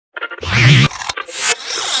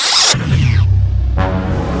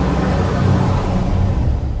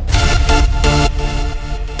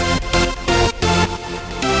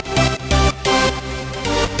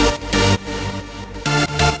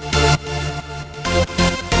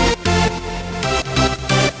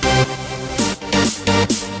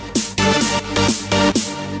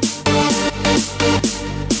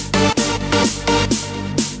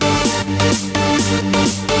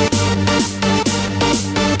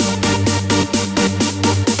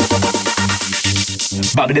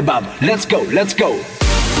bobbity bob. Let's go, let's go.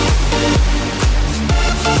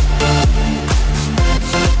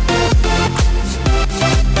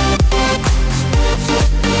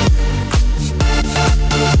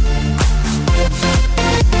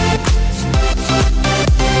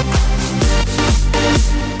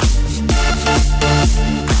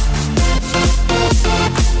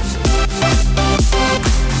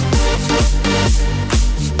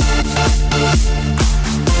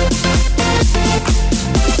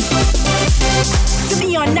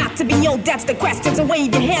 That's the question, so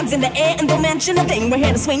wave your hands in the air and don't mention a thing. We're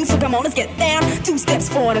here to swing, so come on, let's get down. 2 steps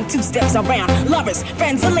forward and 2 steps around. Lovers,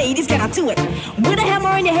 friends, and ladies, get on to it. With a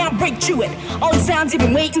hammer in your hand, break through it. All the sounds you've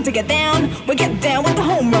been waiting to get down. We get down with the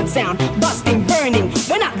home run sound. Busting, burning,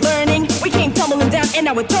 we're not learning. We came tumbling down and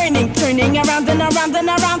now we're turning. Turning around and around and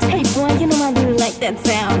around. Hey boy, you know I really like that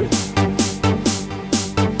sound.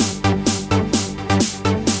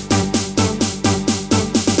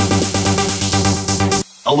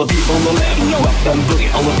 All the people on the left, rock and boogie.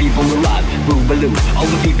 All the people on the right, boo-baloo. All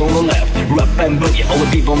the people on the left, rock and boogie. All the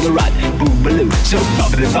people on the right, boo-baloo. So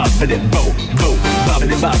bobbity bobbity bo, bo,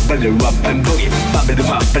 bobbity bobbity rock and boogie. Bobbity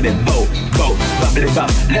bobbity bo, bo, bobbity bob.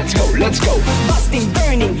 Let's go, let's go. Busting,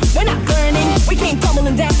 burning, we're not learning. We came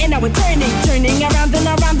tumbling down and now we're turning. Turning around and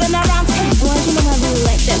around and around. Hey boy, you know I really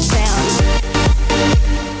like that sound.